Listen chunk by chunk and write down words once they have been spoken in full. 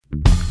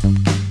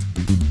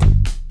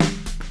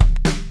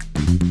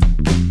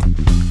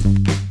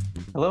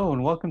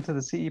welcome to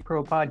the CE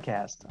Pro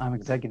podcast. I'm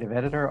Executive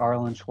Editor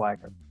Arlen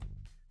Schweiger.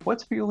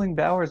 What's fueling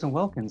Bowers &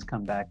 Wilkins'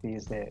 comeback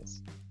these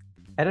days?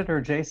 Editor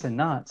Jason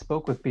Knott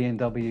spoke with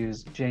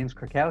B&W's James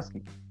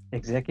Krakowski,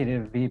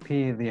 Executive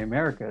VP of the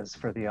Americas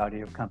for the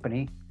audio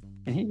company,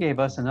 and he gave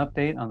us an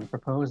update on the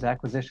proposed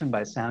acquisition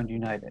by Sound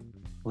United.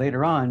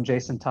 Later on,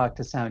 Jason talked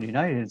to Sound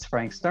United's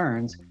Frank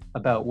Stearns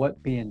about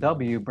what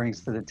B&W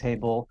brings to the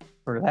table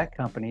for that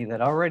company that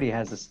already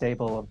has a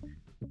stable of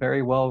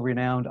very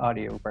well-renowned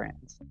audio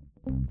brands.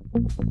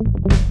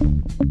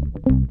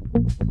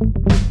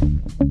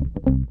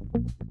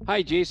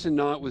 Hi, Jason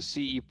Knott with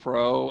CE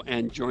Pro,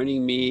 and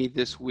joining me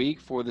this week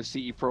for the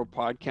CE Pro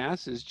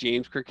podcast is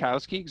James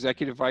Krakowski,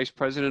 Executive Vice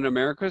President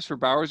Americas for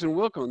Bowers &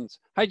 Wilkins.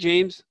 Hi,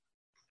 James.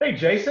 Hey,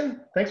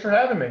 Jason. Thanks for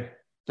having me.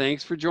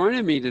 Thanks for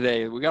joining me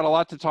today. We got a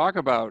lot to talk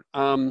about.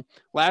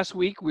 Last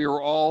week, we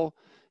were all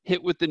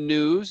hit with the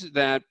news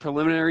that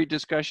preliminary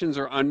discussions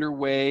are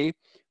underway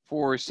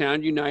for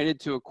Sound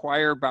United to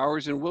acquire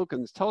Bowers &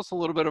 Wilkins. Tell us a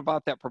little bit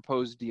about that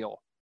proposed deal.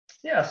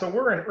 Yeah, so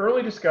we're in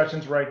early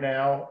discussions right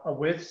now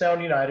with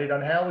Sound United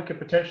on how we could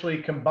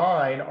potentially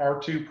combine our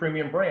two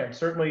premium brands.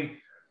 Certainly,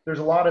 there's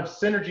a lot of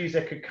synergies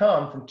that could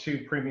come from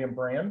two premium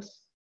brands.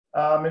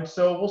 And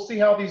so we'll see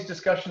how these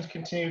discussions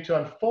continue to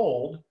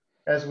unfold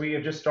as we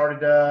have just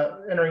started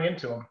entering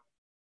into them.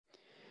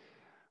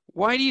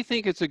 Why do you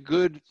think it's a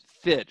good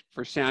fit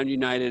for Sound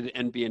United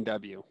and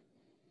B&W?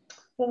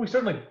 Well,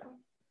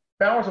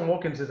 Bowers &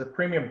 Wilkins is a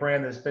premium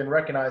brand that's been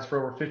recognized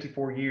for over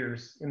 54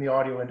 years in the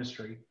audio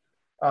industry.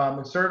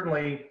 And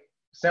certainly,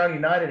 Sound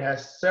United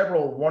has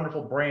several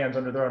wonderful brands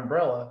under their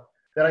umbrella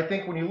that I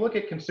think when you look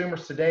at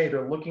consumers today,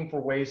 they're looking for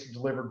ways to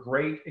deliver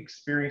great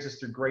experiences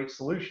through great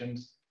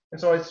solutions.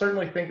 And so I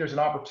certainly think there's an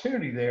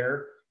opportunity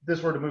there, if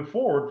this were to move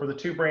forward, for the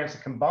two brands to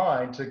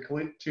combine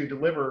to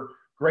deliver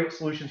great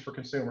solutions for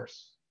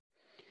consumers.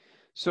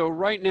 So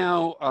right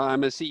now,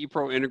 I'm a CE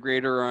Pro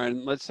integrator,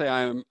 and let's say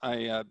I'm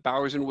a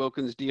Bowers &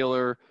 Wilkins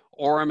dealer,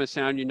 or I'm a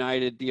Sound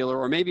United dealer,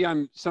 or maybe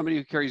I'm somebody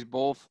who carries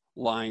both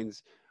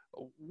lines.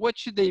 What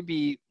should they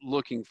be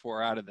looking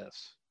for out of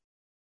this?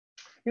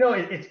 You know,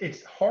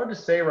 it's hard to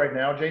say right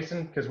now,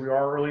 Jason, because we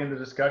are early in the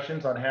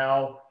discussions on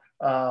how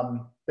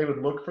they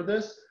would look for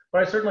this.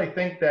 But I certainly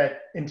think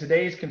that in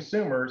today's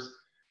consumers,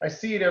 I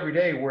see it every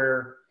day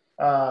where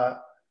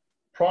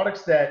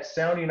products that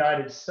Sound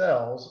United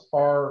sells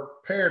are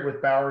paired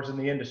with Bowers in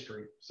the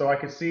industry. So I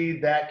could see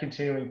that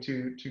continuing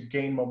to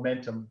gain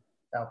momentum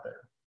out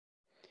there.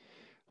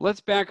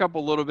 Let's back up a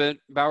little bit.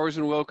 Bowers &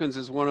 Wilkins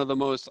is one of the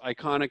most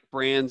iconic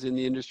brands in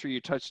the industry.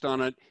 You touched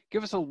on it.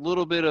 Give us a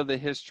little bit of the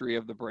history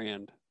of the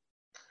brand.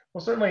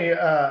 Well, certainly,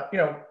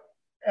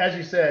 as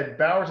you said,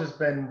 Bowers has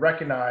been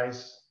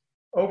recognized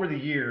over the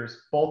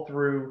years, both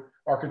through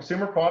our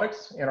consumer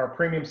products and our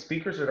premium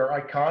speakers that are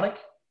iconic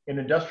in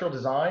industrial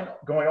design,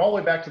 going all the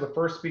way back to the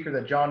first speaker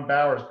that John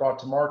Bowers brought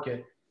to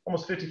market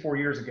almost 54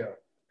 years ago.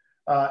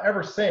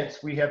 Ever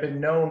since, we have been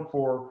known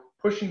for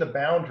pushing the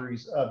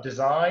boundaries of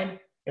design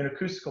and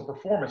acoustical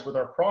performance with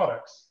our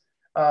products.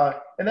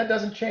 And that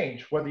doesn't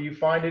change, whether you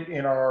find it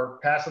in our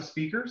passive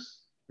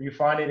speakers, or you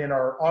find it in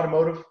our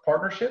automotive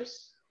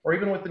partnerships, or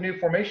even with the new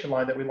formation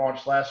line that we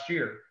launched last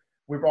year.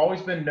 We've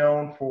always been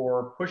known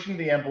for pushing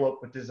the envelope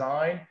with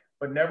design,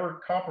 but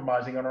never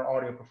compromising on our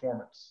audio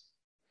performance.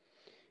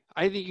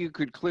 I think you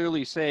could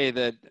clearly say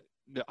that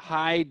the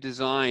high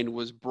design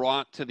was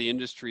brought to the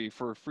industry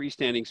for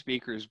freestanding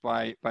speakers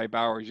by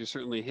Bowers. You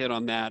certainly hit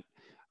on that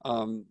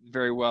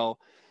very well.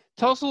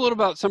 Tell us a little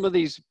about some of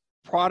these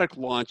product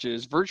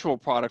launches, virtual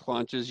product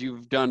launches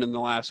you've done in the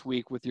last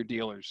week with your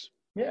dealers.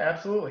 Yeah,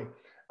 absolutely.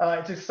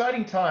 It's an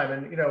exciting time.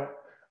 And,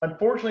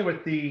 unfortunately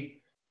with the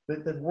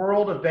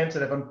world events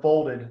that have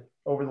unfolded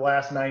over the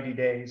last 90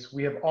 days,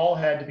 we have all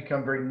had to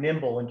become very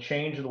nimble and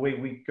change the way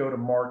we go to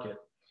market.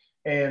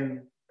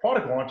 And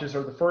product launches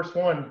are the first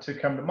one to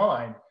come to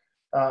mind.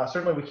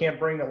 Certainly we can't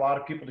bring a lot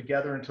of people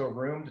together into a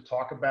room to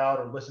talk about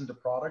or listen to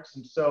products.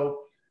 And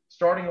so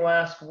starting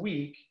last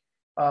week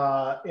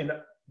in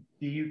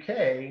the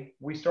UK,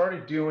 we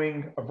started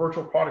doing a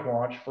virtual product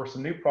launch for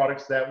some new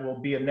products that will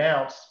be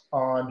announced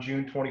on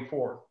June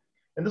 24th.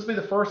 And this will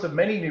be the first of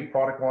many new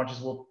product launches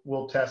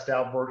we'll test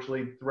out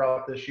virtually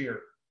throughout this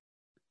year.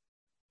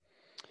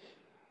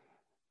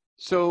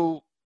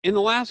 So in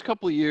the last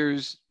couple of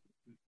years,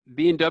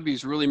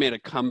 B&W's really made a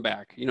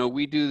comeback.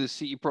 We do the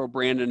CE Pro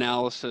brand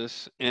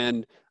analysis,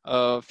 and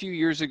a few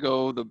years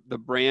ago, the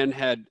brand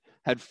had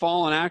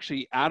fallen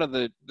actually out of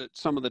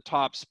some of the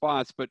top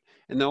spots, but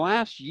in the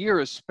last year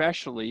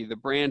especially, the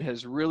brand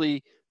has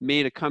really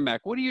made a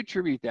comeback. What do you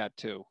attribute that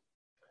to?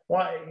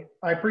 Well,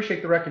 I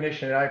appreciate the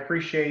recognition, and I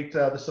appreciate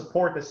the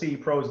support that CE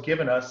Pro has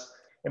given us,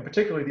 and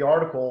particularly the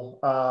article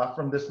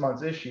from this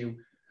month's issue.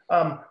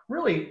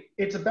 Really,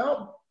 it's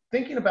about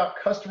thinking about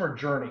customer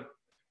journey.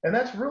 And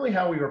that's really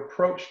how we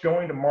approach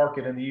going to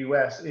market in the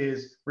US,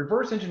 is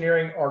reverse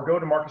engineering our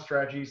go-to-market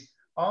strategies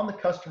on the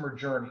customer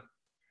journey.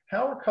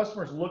 How are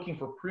customers looking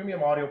for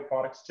premium audio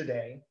products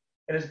today?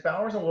 And is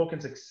Bowers &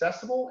 Wilkins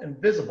accessible and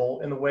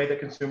visible in the way that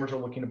consumers are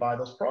looking to buy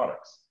those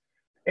products?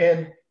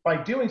 And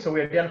by doing so,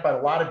 we identified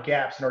a lot of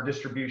gaps in our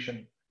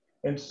distribution.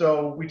 And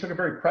so we took a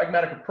very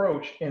pragmatic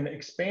approach in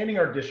expanding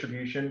our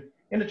distribution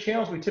into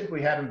channels we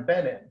typically haven't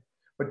been in,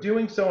 but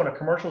doing so in a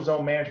commercial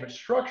zone management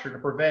structure to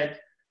prevent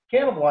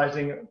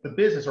cannibalizing the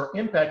business or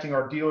impacting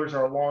our dealers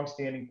and our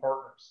long-standing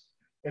partners.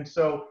 And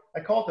so I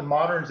call it the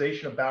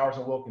modernization of Bowers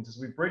and Wilkins, as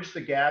we bridge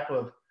the gap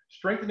of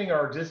strengthening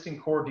our existing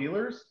core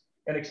dealers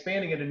and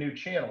expanding into new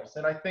channels.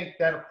 And I think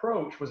that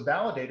approach was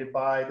validated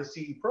by the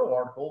CE Pro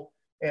article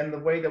and the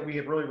way that we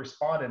have really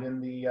responded in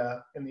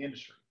the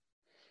industry.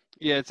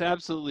 Yeah, it's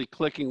absolutely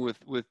clicking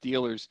with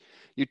dealers.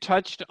 You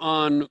touched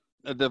on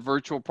the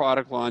virtual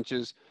product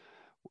launches.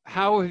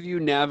 How have you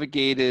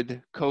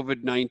navigated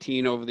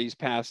COVID-19 over these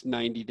past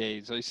 90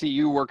 days? I see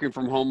you working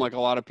from home like a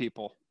lot of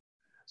people.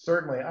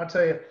 Certainly. I'll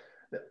tell you,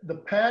 the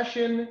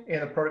passion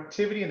and the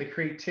productivity and the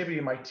creativity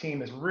of my team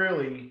has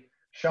really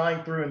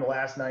shined through in the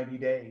last 90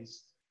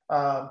 days.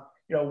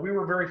 We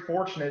were very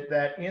fortunate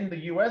that in the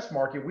U.S.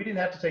 market, we didn't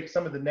have to take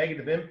some of the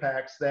negative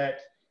impacts that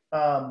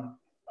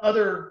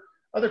other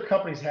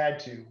companies had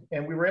to,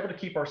 and we were able to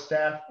keep our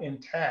staff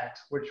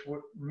intact, which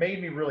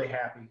made me really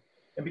happy.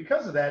 And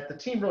because of that, the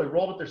team really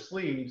rolled up their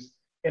sleeves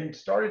and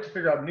started to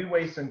figure out new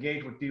ways to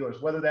engage with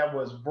dealers, whether that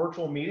was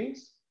virtual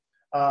meetings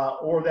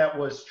or that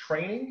was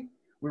training.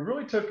 We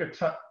really took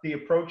the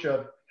approach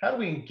of how do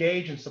we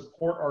engage and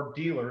support our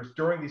dealers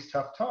during these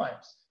tough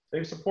times.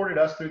 They've supported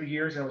us through the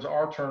years, and it was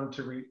our turn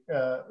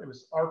it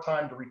was our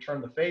time to return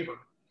the favor.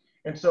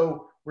 And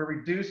so we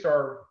reduced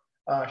our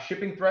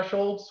shipping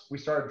thresholds. We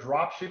started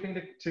drop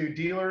shipping to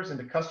dealers and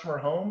to customer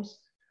homes.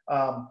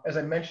 As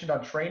I mentioned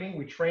on training,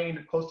 we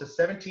trained close to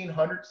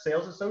 1,700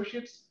 sales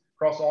associates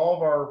across all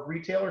of our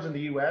retailers in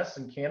the US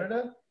and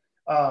Canada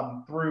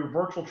through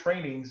virtual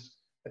trainings.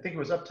 I think it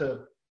was up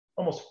to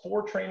almost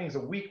 4 trainings a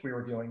week we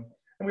were doing.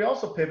 And we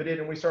also pivoted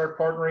and we started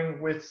partnering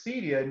with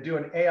CEDIA and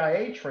doing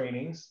AIA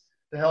trainings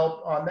to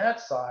help on that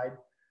side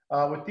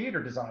with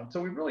theater design.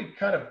 So we really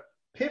kind of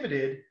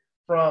pivoted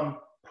from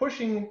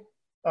pushing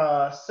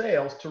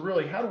sales to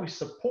really how do we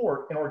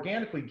support and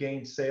organically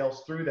gain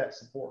sales through that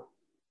support.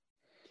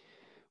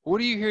 What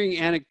are you hearing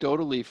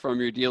anecdotally from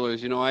your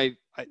dealers?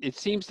 It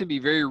seems to be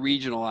very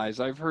regionalized.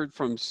 I've heard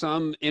from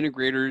some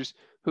integrators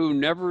who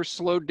never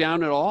slowed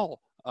down at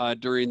all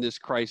during this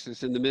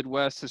crisis, in the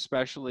Midwest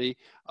especially,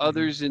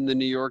 others in the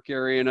New York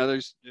area, and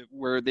others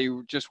where they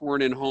just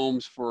weren't in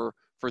homes for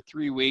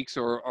 3 weeks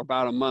or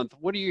about a month.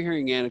 What are you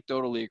hearing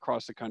anecdotally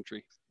across the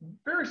country?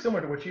 Very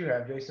similar to what you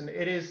have, Jason.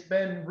 It has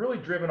been really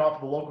driven off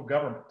of the local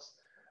governments.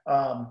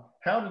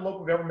 How did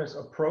local governments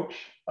approach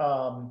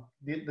the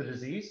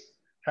disease?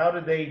 How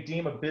did they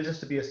deem a business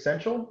to be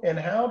essential? And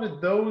how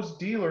did those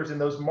dealers in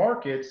those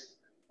markets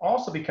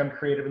also become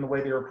creative in the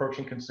way they were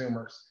approaching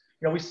consumers?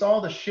 We saw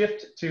the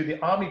shift to the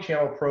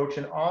omni-channel approach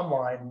and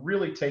online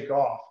really take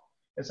off.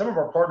 And some of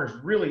our partners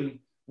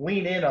really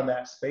lean in on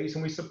that space,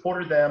 and we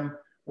supported them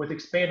with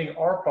expanding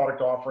our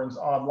product offerings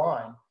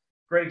online.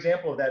 Great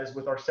example of that is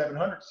with our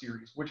 700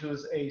 series, which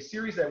was a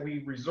series that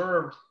we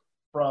reserved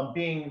from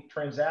being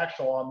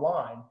transactional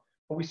online.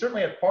 But we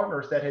certainly had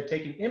partners that had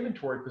taken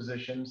inventory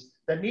positions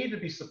that needed to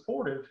be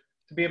supportive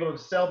to be able to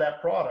sell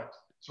that product.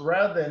 So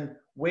rather than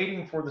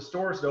waiting for the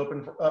stores to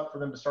open up for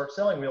them to start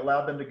selling, we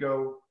allowed them to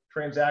go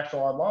transactional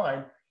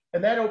online.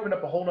 And that opened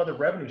up a whole nother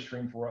revenue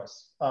stream for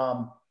us.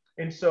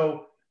 And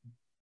so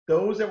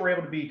those that were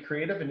able to be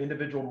creative in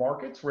individual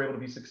markets were able to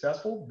be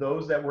successful.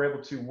 Those that were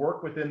able to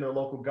work within their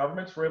local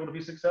governments were able to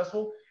be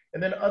successful.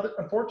 And then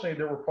unfortunately,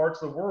 there were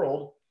parts of the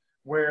world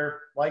where,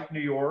 like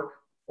New York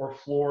or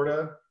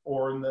Florida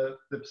or in the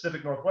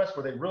Pacific Northwest,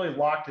 where they really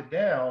locked it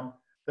down,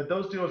 that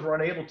those dealers were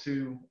unable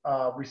to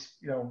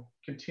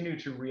continue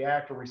to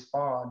react or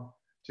respond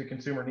to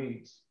consumer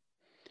needs.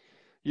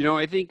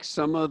 I think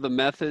some of the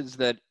methods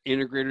that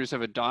integrators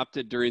have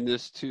adopted during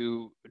this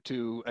to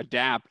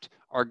adapt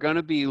are going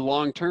to be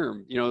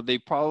long-term. They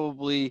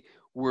probably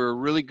were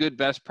really good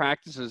best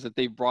practices that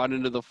they brought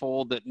into the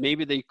fold that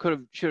maybe they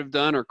should have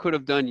done or could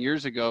have done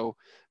years ago.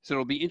 So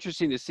it'll be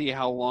interesting to see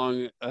how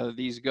long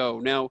these go.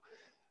 Now,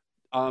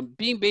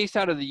 being based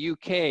out of the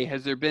UK,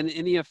 has there been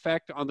any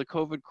effect on the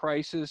COVID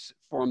crisis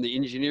from the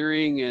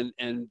engineering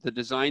and the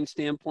design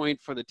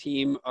standpoint for the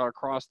team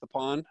across the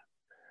pond?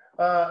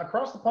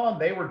 Across the pond,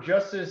 they were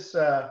just as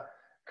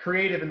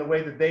creative in the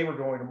way that they were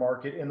going to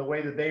market, in the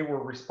way that they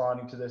were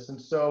responding to this. And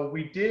so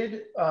we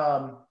did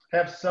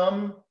have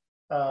some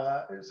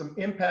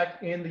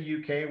impact in the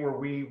UK where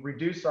we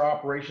reduced our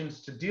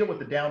operations to deal with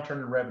the downturn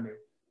in revenue.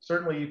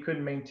 Certainly, you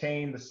couldn't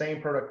maintain the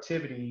same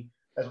productivity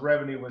as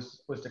revenue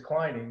was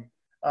declining.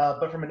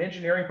 But from an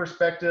engineering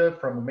perspective,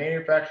 from a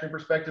manufacturing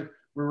perspective,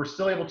 we were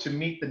still able to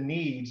meet the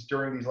needs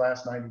during these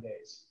last 90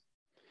 days.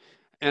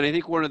 And I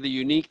think one of the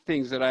unique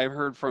things that I've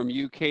heard from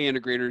UK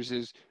integrators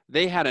is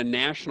they had a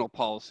national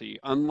policy,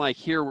 unlike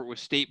here where it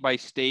was state by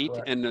state.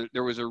 Correct. And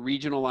there was a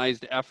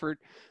regionalized effort.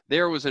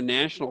 There was a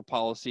national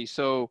policy.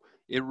 So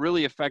it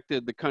really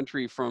affected the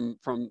country from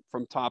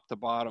top to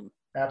bottom.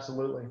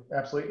 Absolutely.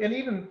 Absolutely. And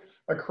even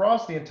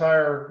across the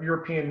entire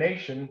European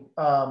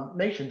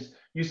nations,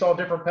 you saw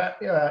different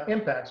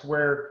impacts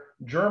where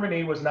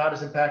Germany was not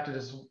as impacted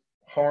as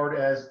hard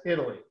as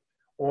Italy,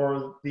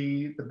 or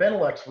the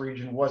Benelux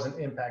region wasn't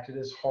impacted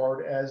as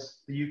hard as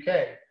the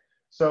UK.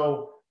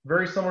 So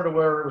very similar to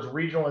where it was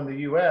regional in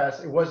the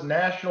US, it was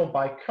national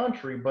by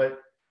country, but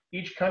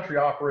each country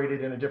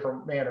operated in a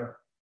different manner.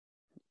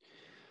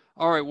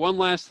 All right, one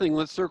last thing.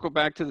 Let's circle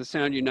back to the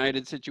Sound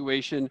United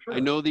situation. Sure. I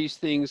know these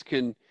things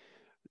can,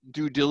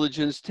 due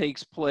diligence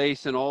takes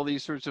place and all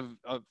these sorts of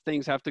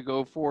things have to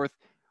go forth.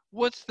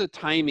 What's the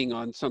timing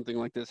on something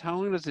like this? How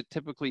long does it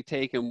typically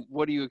take, and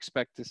what do you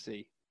expect to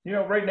see? You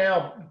know, right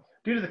now,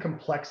 due to the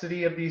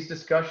complexity of these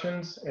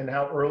discussions and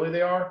how early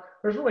they are,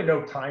 there's really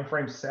no time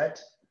frame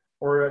set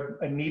or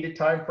a needed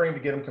time frame to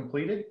get them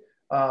completed.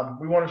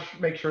 We want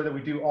to make sure that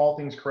we do all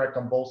things correct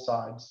on both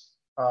sides.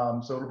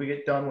 So it'll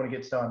get done when it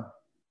gets done.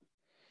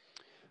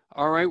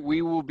 All right,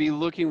 we will be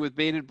looking with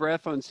bated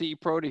breath on CE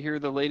Pro to hear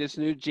the latest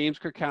news. James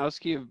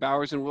Krakowski of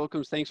Bowers &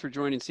 Wilkins, thanks for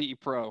joining CE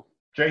Pro.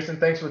 Jason,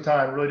 thanks for the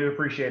time. Really do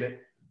appreciate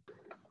it.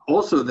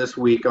 Also this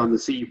week on the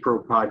CE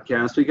Pro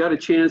podcast, we got a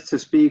chance to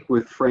speak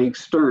with Frank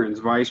Stearns,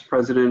 Vice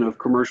President of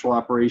Commercial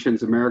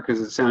Operations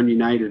Americas at Sound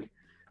United.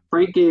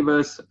 Frank gave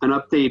us an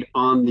update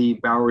on the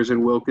Bowers &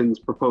 Wilkins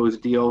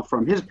proposed deal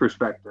from his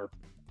perspective.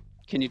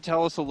 Can you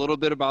tell us a little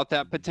bit about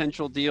that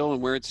potential deal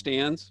and where it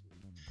stands?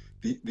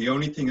 The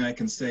only thing I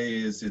can say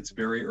is it's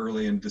very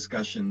early in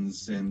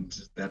discussions, and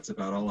that's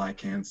about all I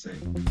can say.